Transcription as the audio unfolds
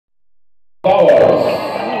Flowers.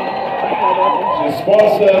 She's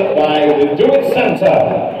sponsored by the Do It Center.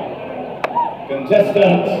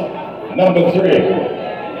 Contestant number 3.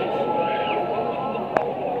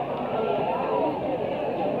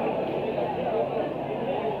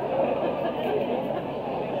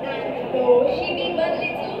 Though she be but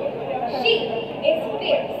little, she is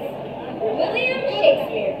fierce. William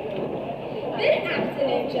Shakespeare. Good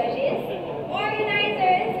afternoon, judges,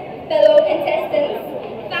 organizers, fellow contestants,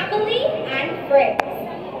 family, and friends.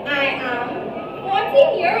 I am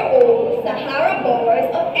 14-year-old Sahara Bowers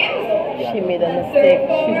of Amazon. She made a mistake.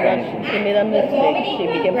 She made a mistake. She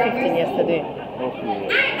became 15 yesterday.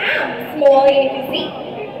 I am small in physique,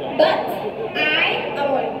 but I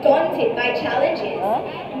am undaunted by challenges.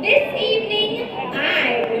 This evening,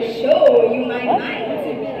 I will show you my might.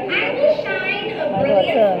 I will shine a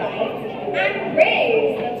brilliant light and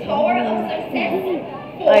raise the tower of success.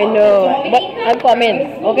 I know, but I'm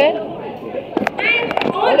coming, okay? I am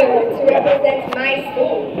honored to represent my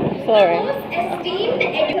school. Sorry. The most esteemed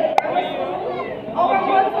educator grammar school. Our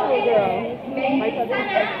motto is Sana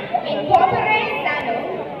Incorporate Sano,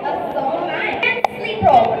 a sound mind. Immensely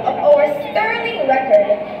proud of our sterling record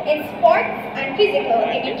in sports and physical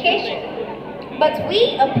education. But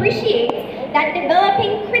we appreciate that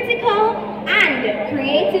developing critical and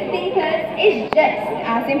creative thinkers is just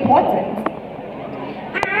as important.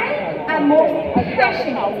 I am most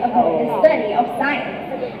passionate about the study of science,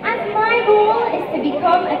 as my goal is to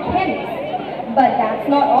become a chemist. But that's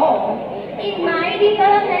not all. In my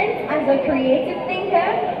development as a creative thinker,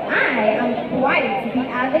 I am quite the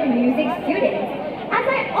avid music student, as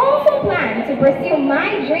I also plan to pursue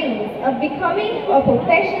my dreams of becoming a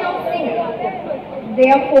professional singer.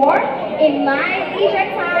 Therefore, in my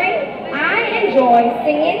leisure time, I enjoy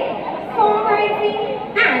singing, songwriting,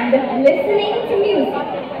 and listening to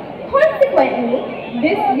music. Consequently,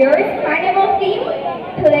 this year's carnival theme,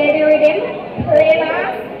 play the rhythm, play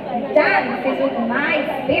mass, dance is with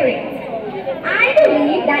my spirit. I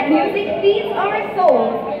believe that music feeds our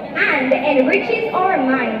souls and enriches our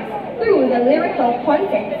minds through the lyrical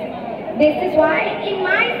content. This is why in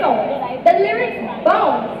my song, the lyrics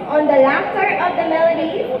bounce on the laughter of the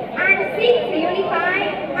melodies and seek to unify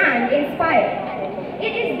and inspire.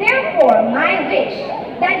 It is therefore my wish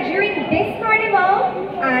that during this carnival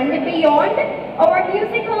and beyond, our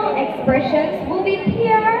musical expressions will be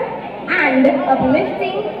pure and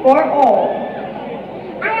uplifting for all.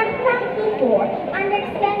 I am thankful for and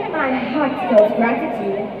extend my heartfelt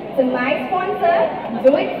gratitude to my sponsor,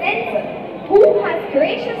 Do It Center, who has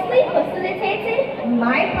graciously facilitated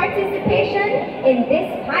my participation in this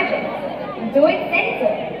pageant. Do It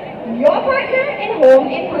Center, your partner in home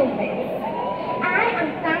improvement. I am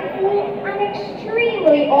thankful and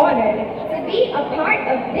extremely honored to be a part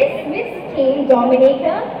of this Miss Teen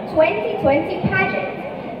Dominica 2020 pageant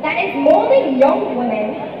that is molding young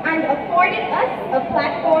women and affording us a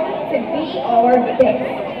platform to be our best.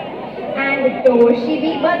 And though she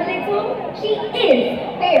be but little, she is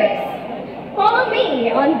fierce. Follow me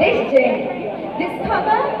on this journey.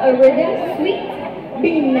 Discover a rhythm sweet,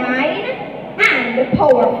 benign, and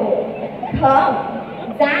powerful.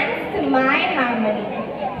 Come, dance to my harmony.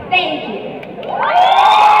 Thank you.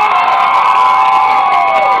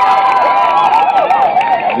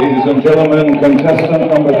 Ladies and gentlemen,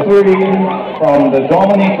 contestant number 3 from the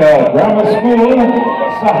Dominica Grammar School,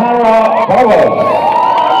 Sahara Bowers,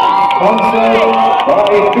 sponsored by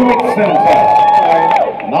Do It Center.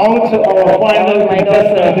 Now to our final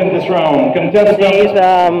contestant in this round, contestant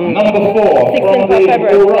number 4 from the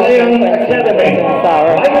Febuary Academy,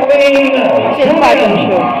 Sahara.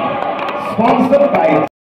 sponsored by